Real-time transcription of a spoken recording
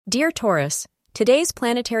Dear Taurus, today's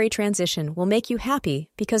planetary transition will make you happy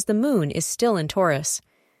because the moon is still in Taurus.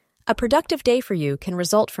 A productive day for you can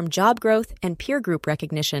result from job growth and peer group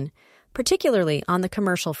recognition, particularly on the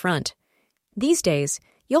commercial front. These days,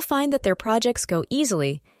 you'll find that their projects go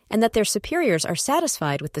easily and that their superiors are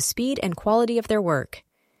satisfied with the speed and quality of their work.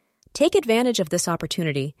 Take advantage of this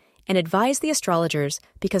opportunity and advise the astrologers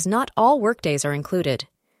because not all workdays are included.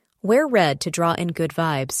 Wear red to draw in good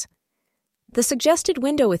vibes. The suggested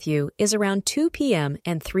window with you is around 2 p.m.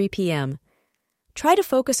 and 3 p.m. Try to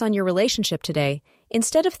focus on your relationship today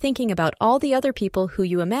instead of thinking about all the other people who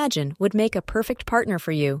you imagine would make a perfect partner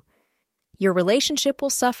for you. Your relationship will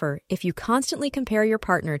suffer if you constantly compare your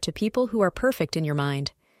partner to people who are perfect in your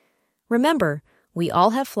mind. Remember, we all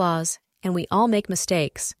have flaws and we all make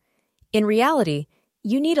mistakes. In reality,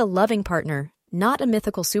 you need a loving partner, not a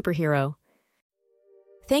mythical superhero.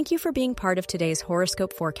 Thank you for being part of today's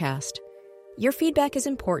horoscope forecast. Your feedback is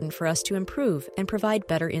important for us to improve and provide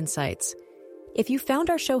better insights. If you found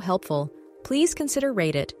our show helpful, please consider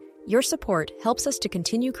rate it. Your support helps us to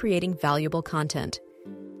continue creating valuable content.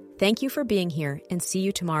 Thank you for being here and see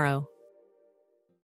you tomorrow.